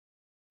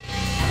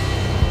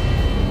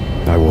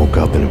I woke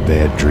up in a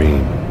bad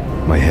dream.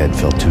 My head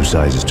felt 2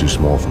 sizes too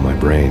small for my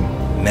brain.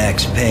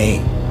 Max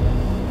Payne.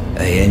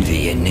 I envy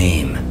your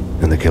name.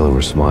 And the killer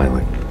was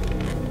smiling.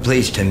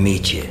 Pleased to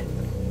meet you.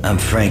 I'm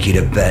Frankie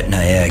the Bat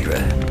Niagara.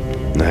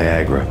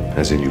 Niagara,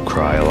 as in you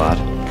cry a lot?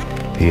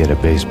 He had a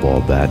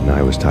baseball bat and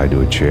I was tied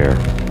to a chair.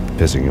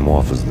 Pissing him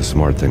off was the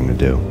smart thing to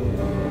do.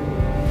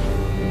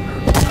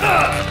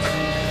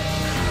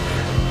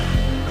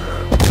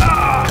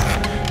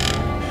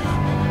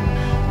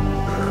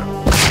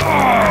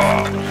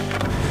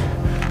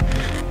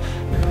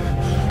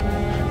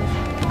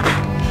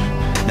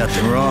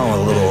 Nothing wrong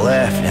with a little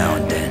laugh now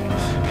and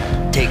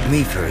then. Take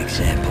me, for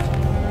example.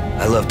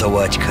 I love to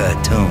watch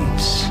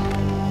cartoons.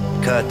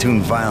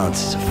 Cartoon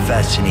violence is a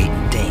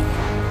fascinating thing.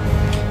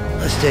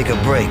 Let's take a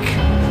break.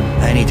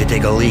 I need to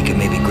take a leak and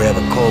maybe grab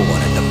a cold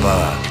one at the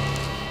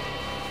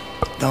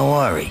bar. Don't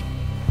worry.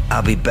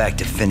 I'll be back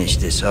to finish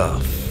this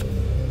off.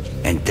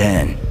 And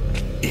then,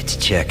 it's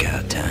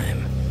checkout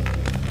time.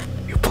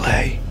 You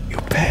play, you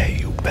pay,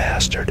 you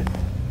bastard.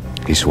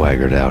 He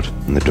swaggered out,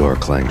 and the door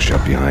clanged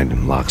shut behind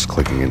him, locks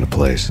clicking into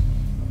place.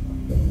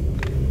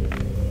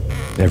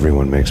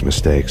 Everyone makes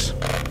mistakes.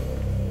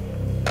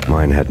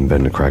 Mine hadn't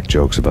been to crack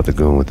jokes about the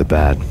goon with the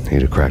bat.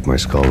 He'd have cracked my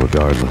skull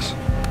regardless.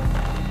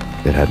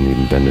 It hadn't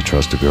even been to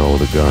trust a girl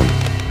with a gun.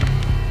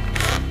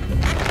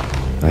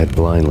 I had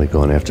blindly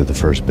gone after the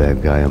first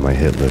bad guy on my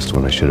hit list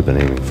when I should have been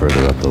aiming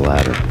further up the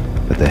ladder,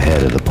 at the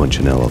head of the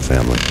Punchinello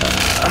family.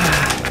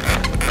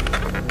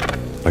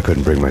 I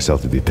couldn't bring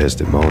myself to be pissed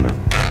at Mona.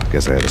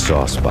 Guess I had a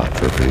soft spot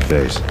for a pretty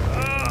face.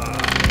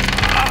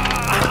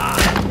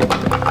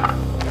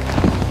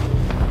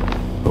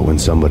 But when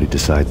somebody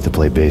decides to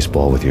play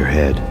baseball with your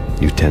head,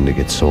 you tend to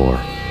get sore.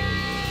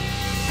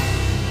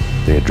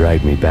 They had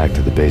dragged me back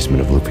to the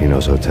basement of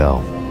Lupino's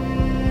hotel.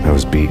 I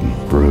was beaten,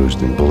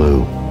 bruised, and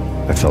blue.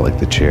 I felt like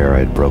the chair I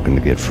had broken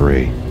to get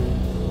free.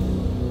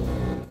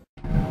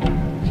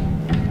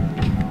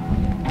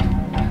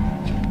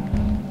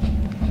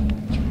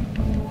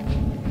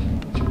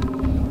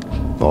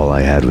 All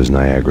I had was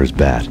Niagara's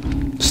bat,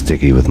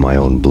 sticky with my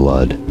own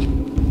blood.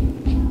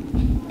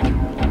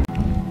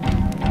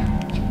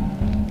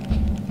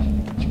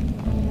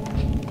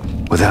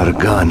 Without a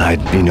gun,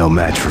 I'd be no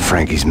match for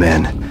Frankie's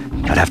men.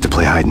 I'd have to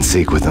play hide and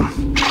seek with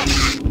them.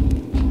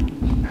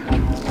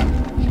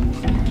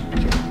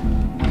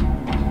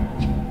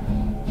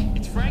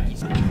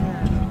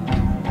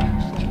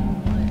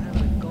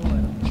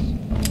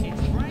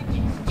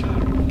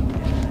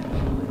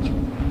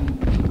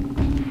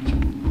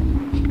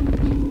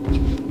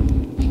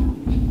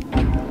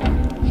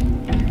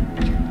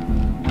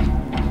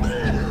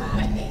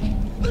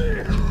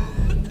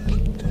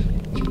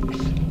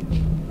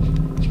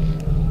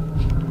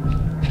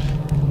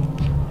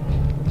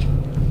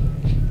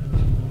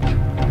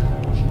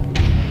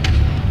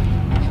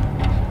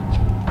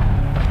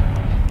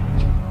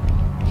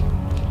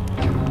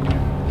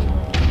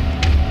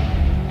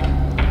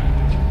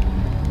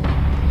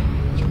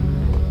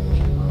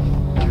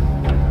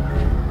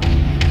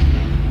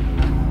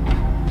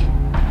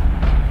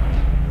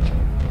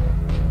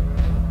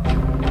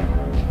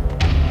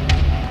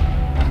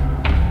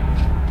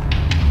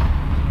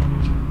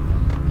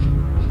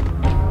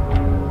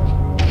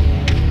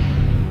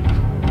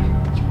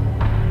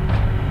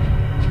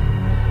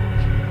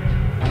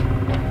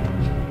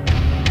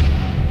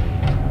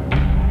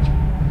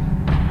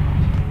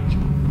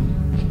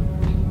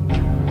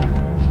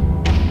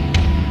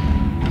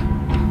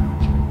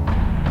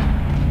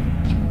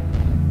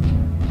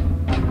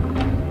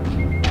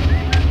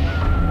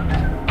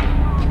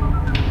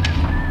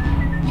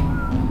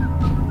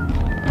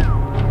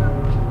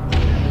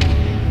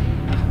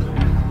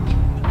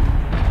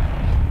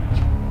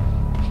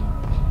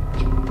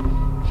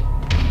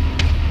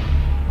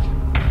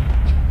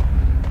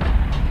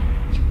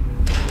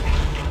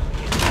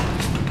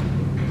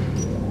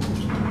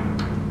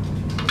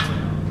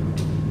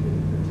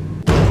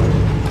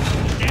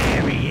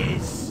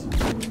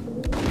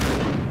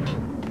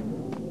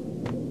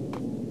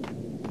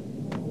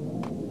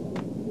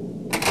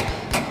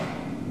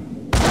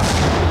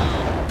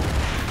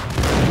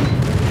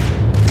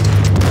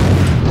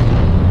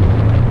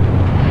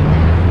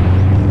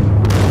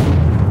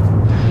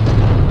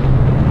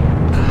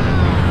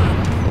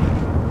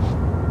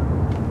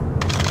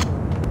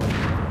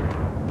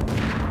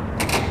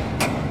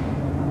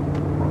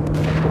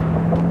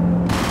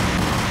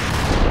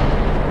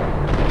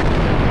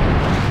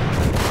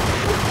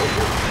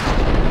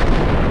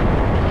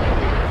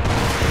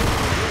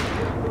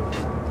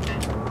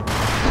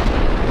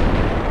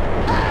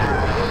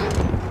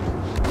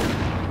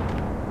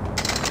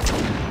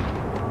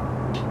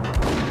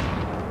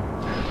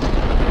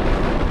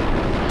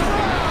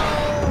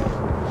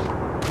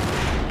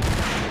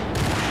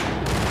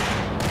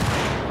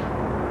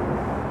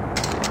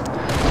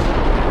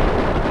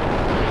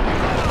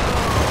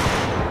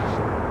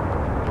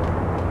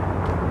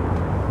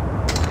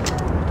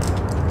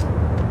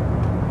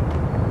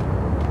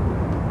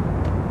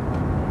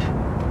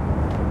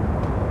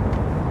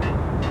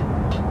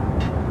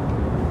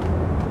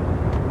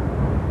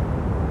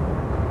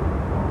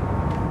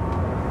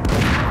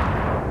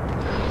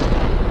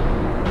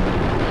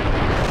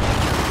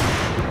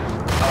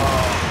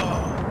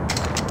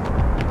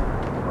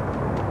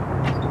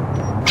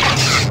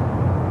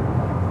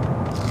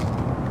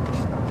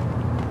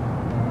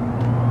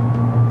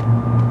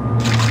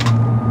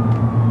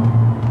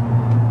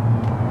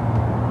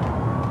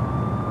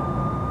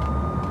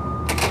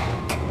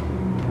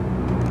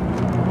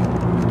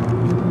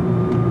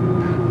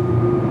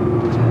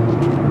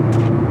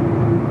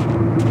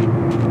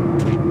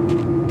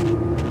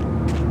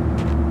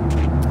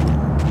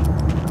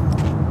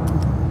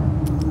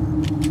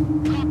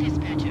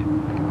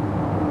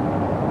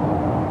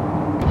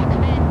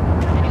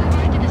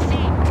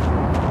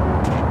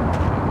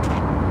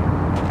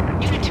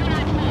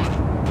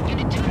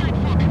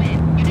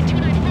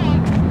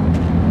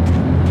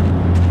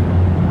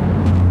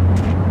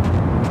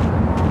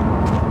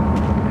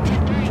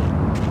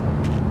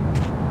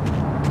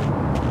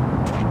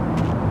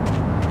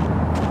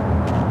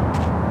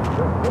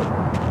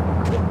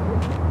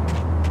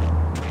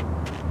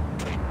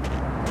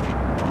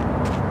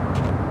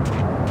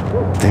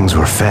 Things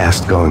were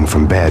fast going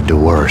from bad to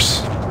worse.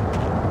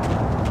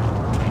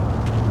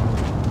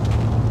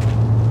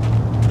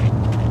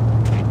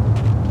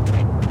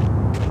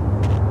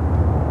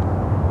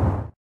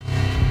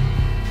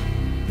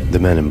 The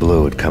men in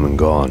blue had come and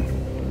gone.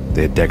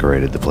 They had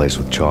decorated the place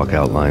with chalk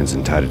outlines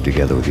and tied it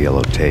together with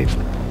yellow tape.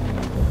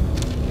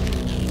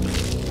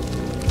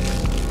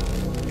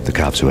 The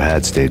cops who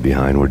had stayed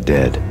behind were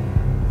dead.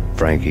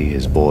 Frankie,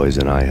 his boys,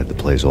 and I had the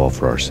place all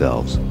for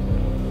ourselves.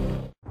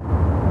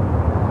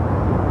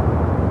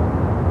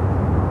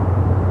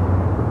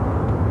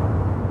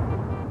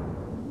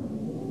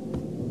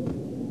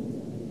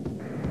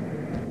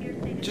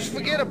 Just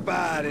forget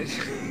about it.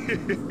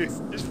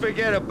 Just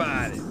forget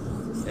about it.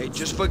 Hey,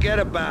 just forget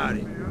about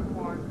it.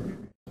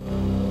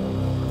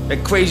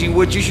 That crazy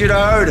witch, you should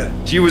have heard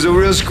her. She was a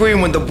real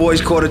scream when the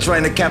boys caught her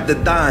trying to cap the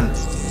Don.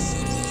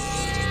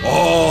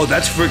 Oh,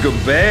 that's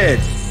friggin' bad.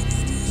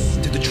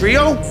 To the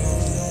trio?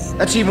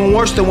 That's even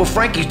worse than what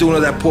Frankie's doing to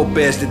that poor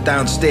bastard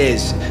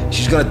downstairs.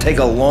 She's gonna take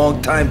a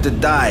long time to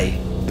die.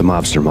 The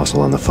mobster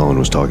muscle on the phone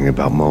was talking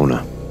about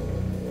Mona.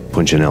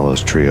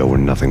 Punchinello's trio were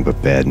nothing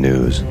but bad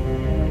news.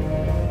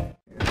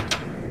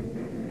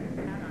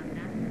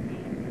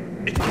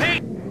 It's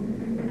Payne!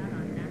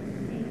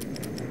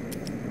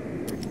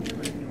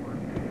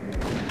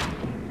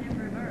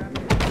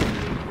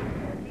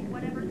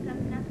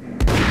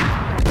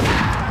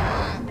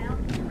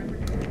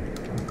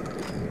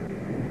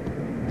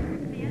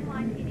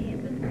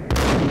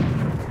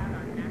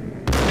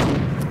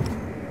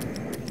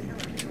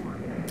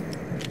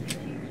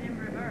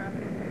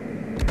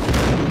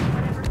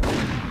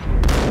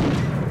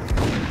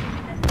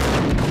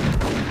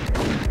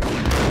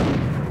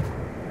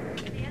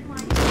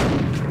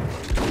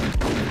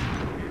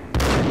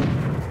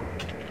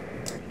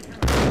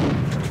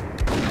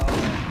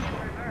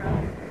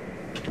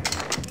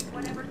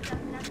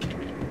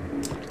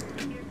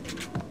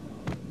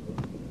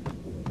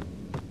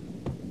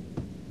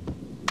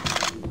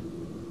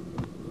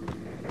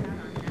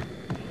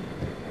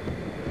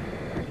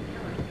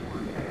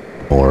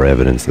 More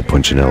evidence that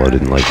Punchinello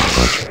didn't like it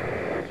much.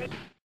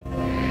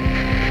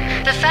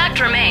 The fact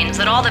remains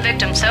that all the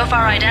victims so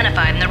far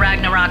identified in the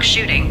Ragnarok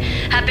shooting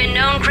have been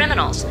known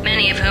criminals,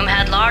 many of whom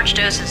had large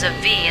doses of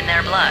V in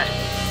their blood.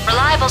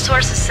 Reliable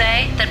sources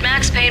say that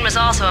Max Payne was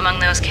also among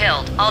those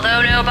killed,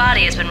 although no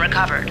body has been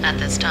recovered at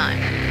this time.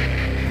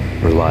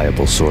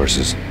 Reliable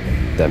sources.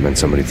 That meant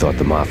somebody thought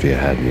the Mafia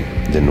had me,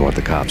 didn't want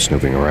the cops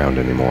snooping around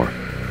anymore.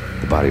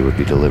 The body would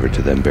be delivered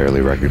to them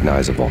barely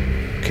recognizable.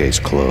 Case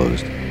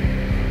closed.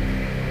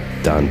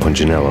 Don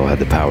Punchinello had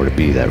the power to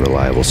be that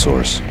reliable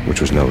source,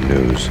 which was no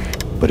news.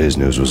 But his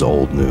news was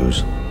old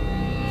news.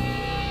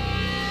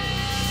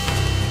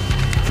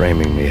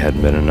 Framing me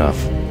hadn't been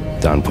enough.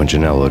 Don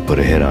Punchinello had put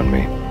a hit on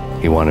me.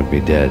 He wanted me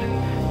dead,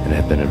 and it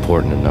had been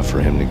important enough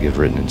for him to give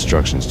written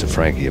instructions to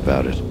Frankie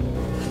about it.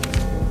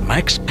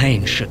 Max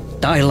Payne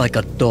should die like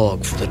a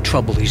dog for the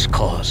trouble he's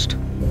caused.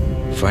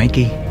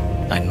 Frankie,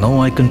 I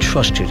know I can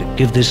trust you to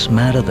give this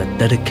matter the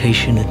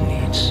dedication it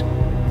needs.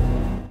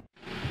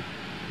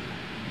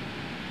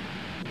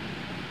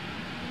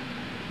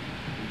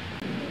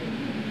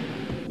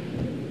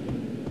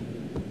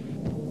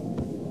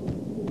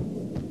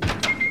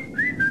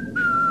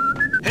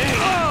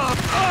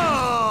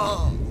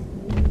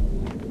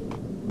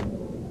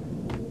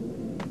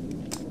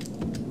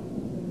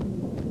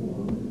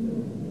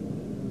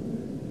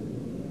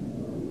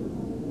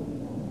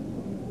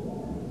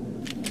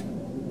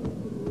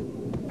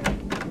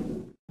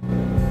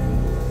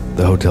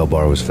 The hotel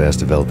bar was fast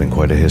developing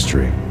quite a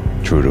history.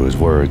 True to his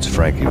words,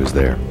 Frankie was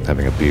there,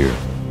 having a beer.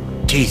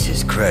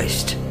 Jesus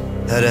Christ.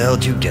 How the hell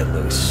did you get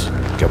loose?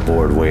 Got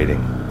bored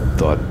waiting.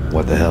 Thought,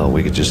 what the hell,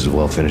 we could just as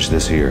well finish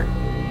this here.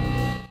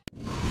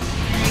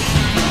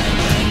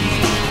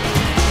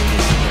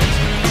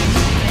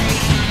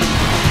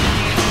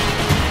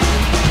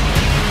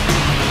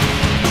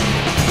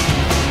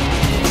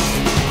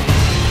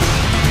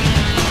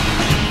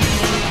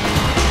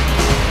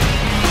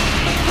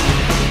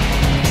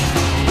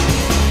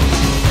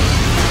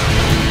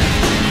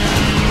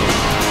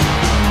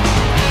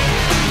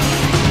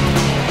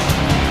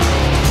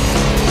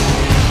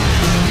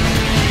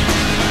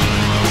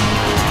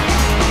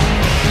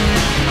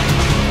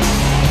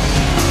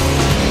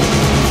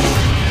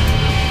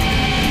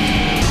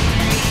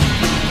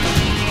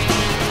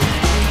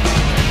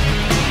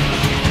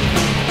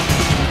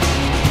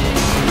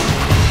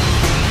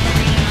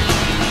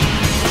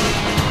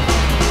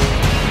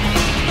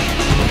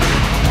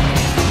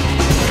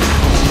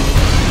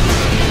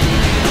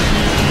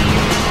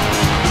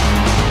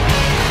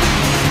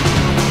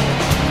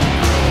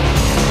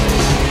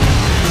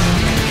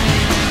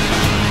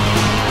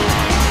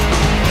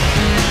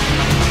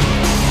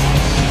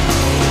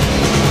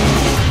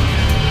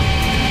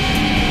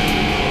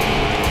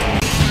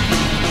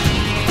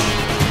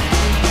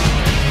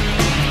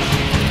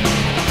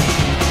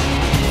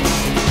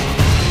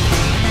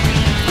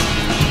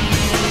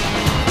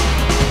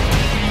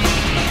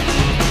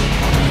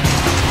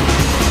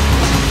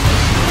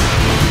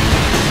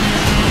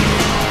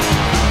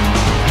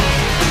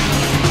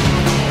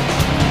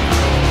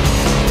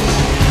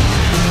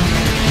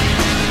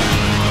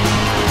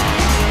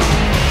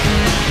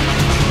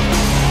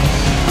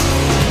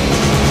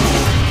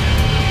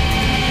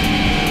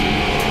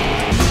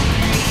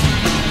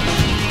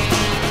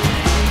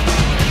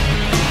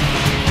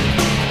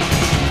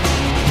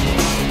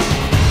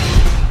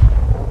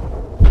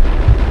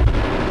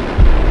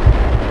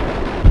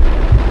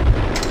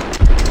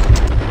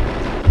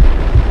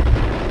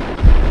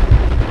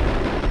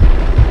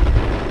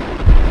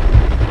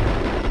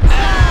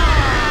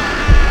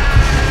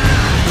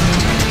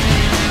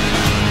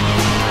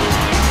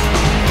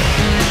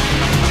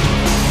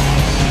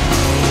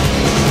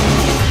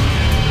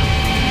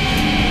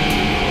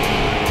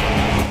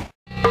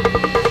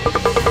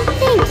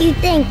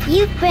 think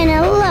you've been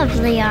a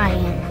lovely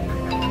iron.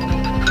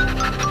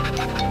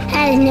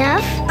 Had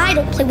enough? I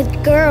don't play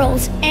with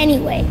girls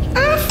anyway.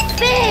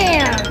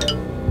 Unfair!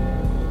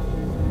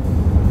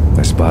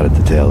 I spotted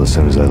the tail as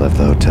soon as I left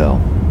the hotel.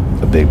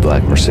 A big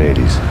black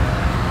Mercedes.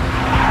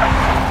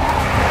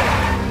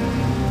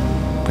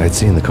 I'd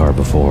seen the car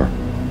before.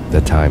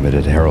 That time it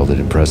had heralded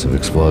impressive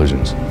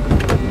explosions.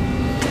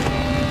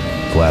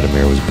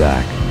 Vladimir was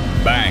back.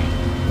 Bang.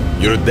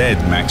 You're dead,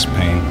 Max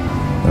Payne.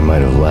 I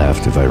might have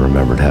laughed if I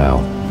remembered how.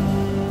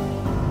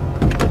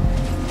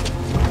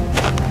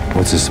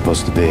 What's this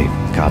supposed to be?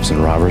 Cops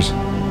and robbers?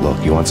 Look,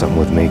 you want something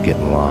with me? Get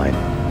in line.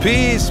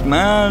 Peace,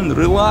 man.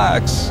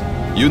 Relax.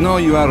 You know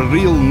you are a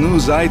real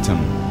news item.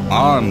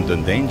 Armed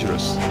and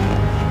dangerous.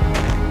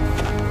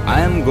 I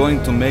am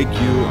going to make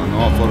you an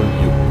offer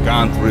you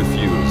can't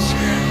refuse.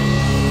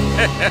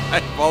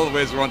 I've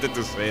always wanted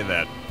to say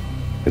that.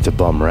 It's a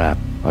bum rap.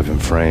 I've been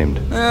framed.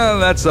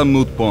 That's a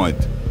moot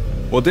point.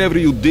 Whatever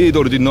you did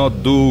or did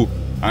not do,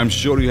 I'm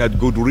sure you had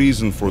good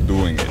reason for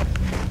doing it.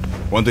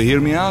 Want to hear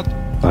me out?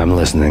 I'm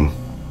listening.